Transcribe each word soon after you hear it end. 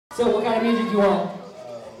So what kind of music you want?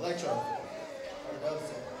 Electro. Or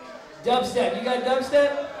dubstep. Dubstep. You got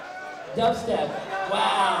dubstep? Dubstep.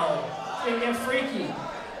 Wow. It's gonna get freaky.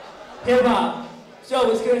 Hip hop.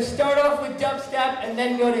 So it's gonna start off with dubstep and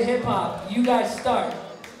then go to hip hop. You guys start.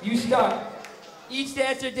 You start. Each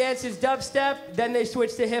dancer dances dubstep, then they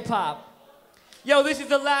switch to hip hop. Yo, this is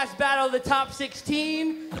the last battle of the top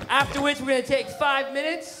 16. After which we're gonna take 5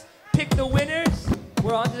 minutes, pick the winners.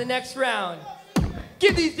 We're on to the next round.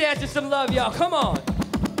 Give these dancers some love, y'all. Come on.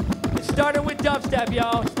 It's starting with dubstep,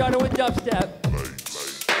 y'all. Starting with dubstep.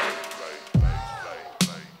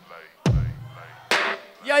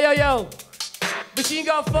 Yo, yo, yo. Machine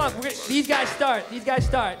Gun Funk. These guys start. These guys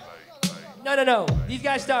start. No, no, no. These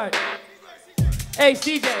guys start. Hey,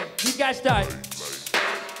 CJ. These guys start.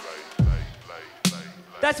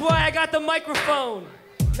 That's why I got the microphone.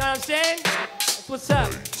 You know what I'm saying? That's what's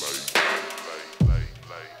up.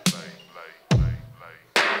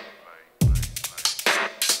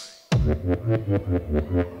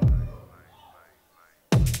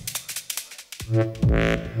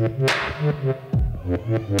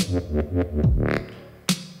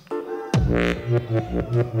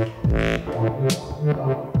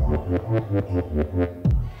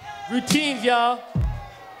 Routines, y'all.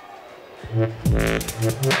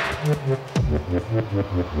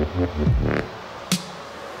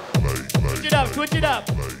 Switch it up, switch it up.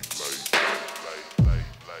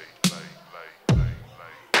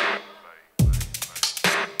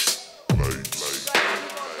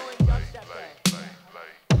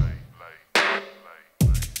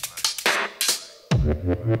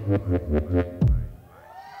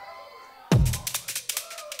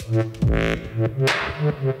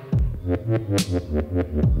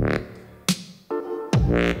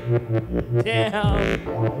 Damn.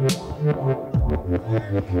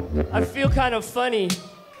 I feel kind of funny.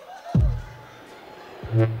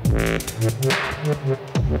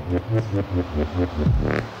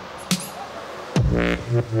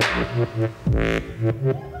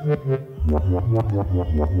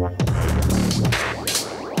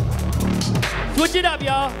 Switch it up,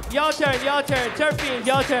 y'all. Y'all turn, y'all turn. Turfians,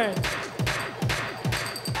 y'all turn.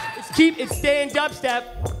 It's staying dubstep.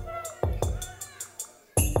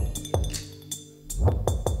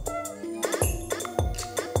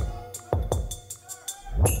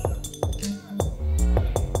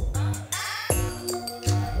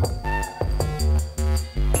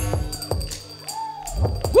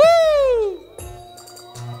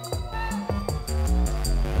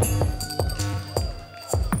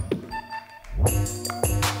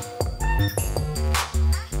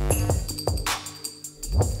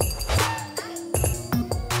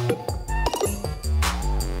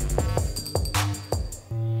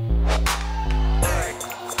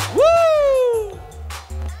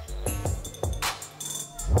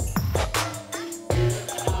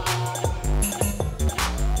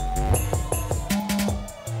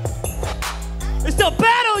 It's the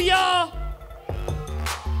battle, y'all!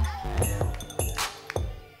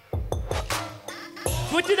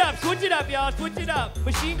 Switch it up, y'all. Switch it up.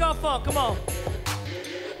 Machine Gun Funk, come on.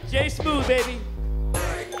 J Smooth, baby.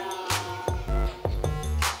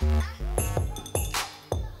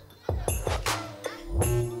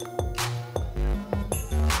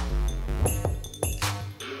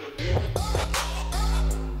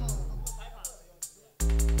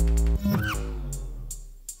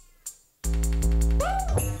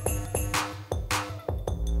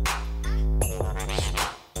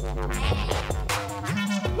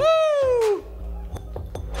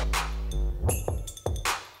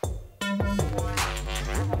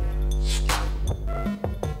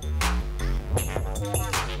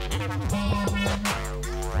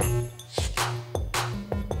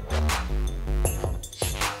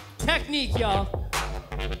 Technique, y'all.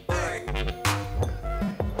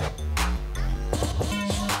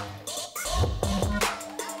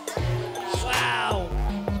 Wow.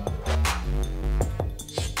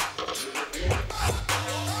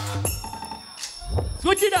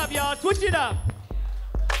 Switch it up, y'all. Switch it up.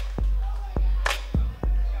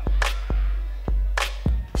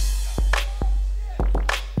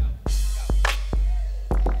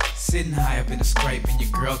 Sitting high up in the scrape, and your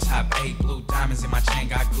girl top 8. Blue diamonds in my chain,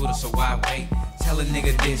 got glitter, so why wait? Tell a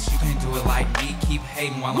nigga this, you can't do it like me. Keep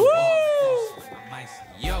hating while I'm balling.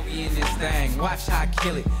 Yo, we in this thing, watch how I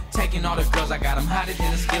kill it. Taking all the girls, I got them hotter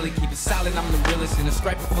than a skillet. Keep it solid, I'm the realest in a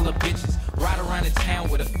scraper full of bitches. Ride around the town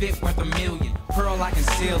with a fit worth $1 million. Pearl, I can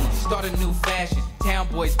seal them, start a new fashion. Town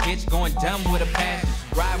boys, bitch, going dumb with a passion.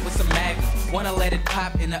 Ride with some magnets, wanna let it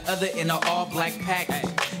pop in the other in a all black package.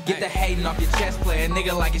 Get the hating off your chest, play a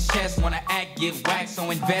nigga like his chest. Wanna act, get whacked,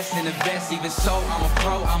 so invest in the vest. Even so, I'm a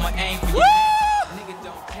pro, I'ma aim for your neck. Nigga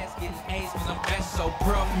don't test getting A's, cause I'm best. So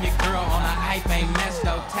pro from your girl on a hype, ain't messed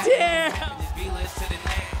though. Damn. This V-list to the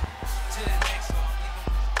next, to the next one.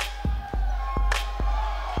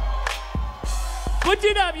 Switch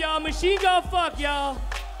it up, y'all. Machine Gun Funk, y'all.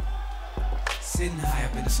 Sitting high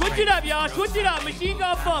up in the Switch it up, y'all. Switch it up. Machine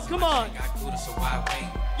Gun Funk. Come on.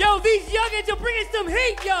 Yo, these youngins are bringing some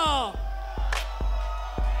heat, y'all.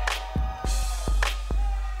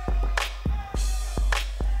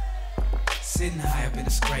 Sitting high up in the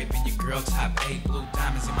scrape, and your girl top 8, blue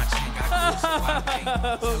diamonds in my chain, got good, so I wait.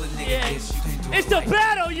 Tell a nigga this, you can't do It's it the like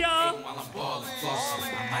battle, that. y'all. While I'm ballin', flossing,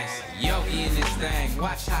 I might say, Yogi in this thing,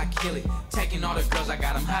 watch how I kill it. Taking all the girls, I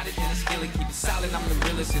got them hotter than a skillet. Keep it solid, I'm the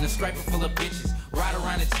realest in a scraper full of bitches. Ride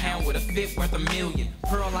around the town with a fit worth $1 million.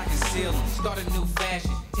 Pearl I can seal them, start a new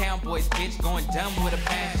fashion. Town boys, bitch, going dumb with a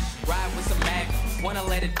passion. Ride with some magnums, wanna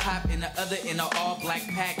let it pop in the other in the all black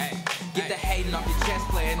package. Get the hating off your chest,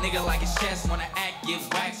 play a nigga like his chest. Wanna act, get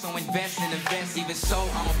whacked, so invest in the vest. Even so,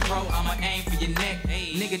 I'm a pro, I'ma aim for your neck.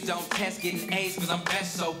 Nigga don't test getting A's, cause I'm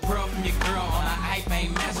best. So pro from your girl on a hype,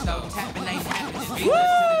 ain't messed though. Tapping ain't happening, just be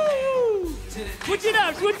Woo! Switch it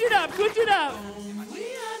up, switch it up, switch it up.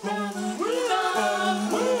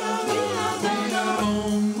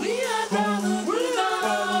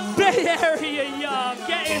 Bay Area, y'all,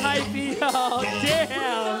 getting hypey, y'all.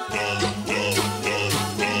 Damn.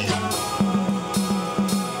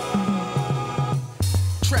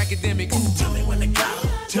 Trackademic. Tell me when to go.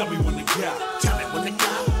 Tell me when to go. Tell me when to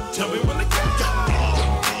go. Tell me when to go.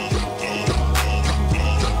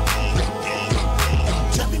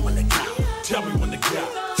 Tell me when to go. Tell me when to go.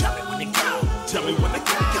 Tell me when to go. Tell me when to go.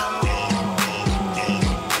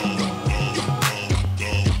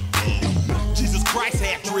 Jesus Christ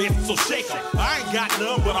had dreads, so shake 'em. I ain't got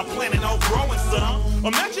none, but I'm planning on growing some.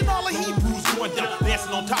 Imagine all the Hebrews going down,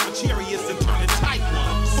 dancing on top of chariots and turning tight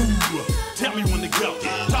ones. Ooh, tell me when to go.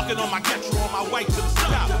 Talking on my Getro on my way to the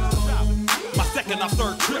south. My second or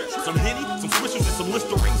third trip. Some Henny, some Swishers, and some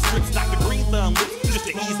Listerine strips. Dr. Green Thumb lips just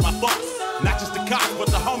to ease my thoughts. Not just the cops, but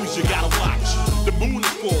the homies you gotta watch. The moon is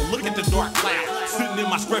full, look at the dark cloud. Sitting in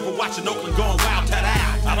my scraper watching Oakland going wild, ta-da.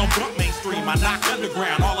 I don't bump mainstream, I knock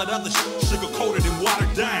underground. All that other shit sugar-coated and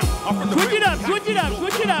watered down. I'm from the Switch it up, switch it up,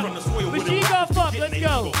 switch it up. Machine Gun Funk, let's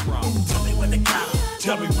go. Tell me when to go.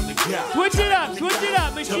 Tell me when to go. Switch it up, switch it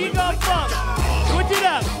up. Machine Gun Funk. Switch it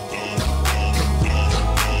up.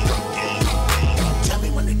 Tell me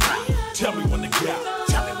when to go. Tell me when to go.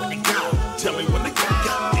 Tell me when to go. Tell me when to go.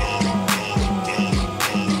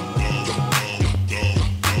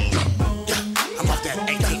 I'm off that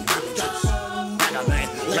 18 bourbon juice. Bagger man,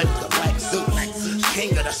 left the black suit.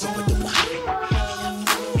 King of the super duper.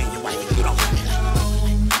 And your wife, you don't want me like.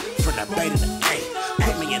 From the bay to the A.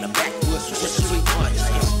 Put me in the backwoods with just a sweet boy.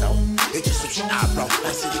 It's dope. It's just some shit I wrote.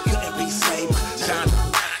 I said you couldn't be saved. Shine the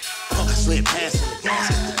line. Slid past in the gas.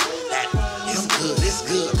 It's good, it's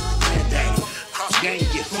good. Granddaddy. Cross game,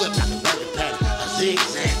 get flipped out the burger patty. A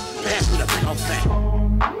zigzag. Pass me the big old fat.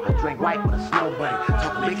 I drink white with a snow bunny.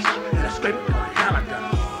 Talk big shit and a scrape it going Halligan.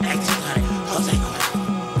 1800, Jose Cuervo.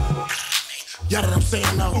 Y'all know what I'm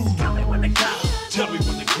saying, no? Tell me when to go. Tell me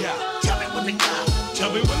when to go. Tell me when to go.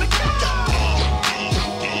 Tell me when to go.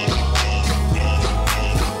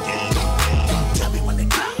 Tell me when to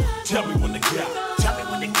go. Tell me when to go. Tell me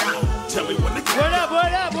when to go. Tell me when to go. Word up,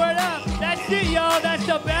 word up, word up. That's it, y'all. That's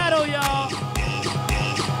the battle, y'all.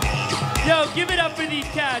 Yo, give it up for these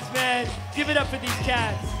cats, man. Give it up for these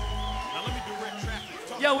cats. Now let me direct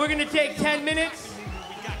traffic. Yo, we're gonna take 10 minutes,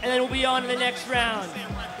 and then we'll be on to the next round.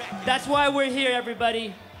 That's why we're here,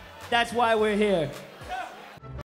 everybody. That's why we're here.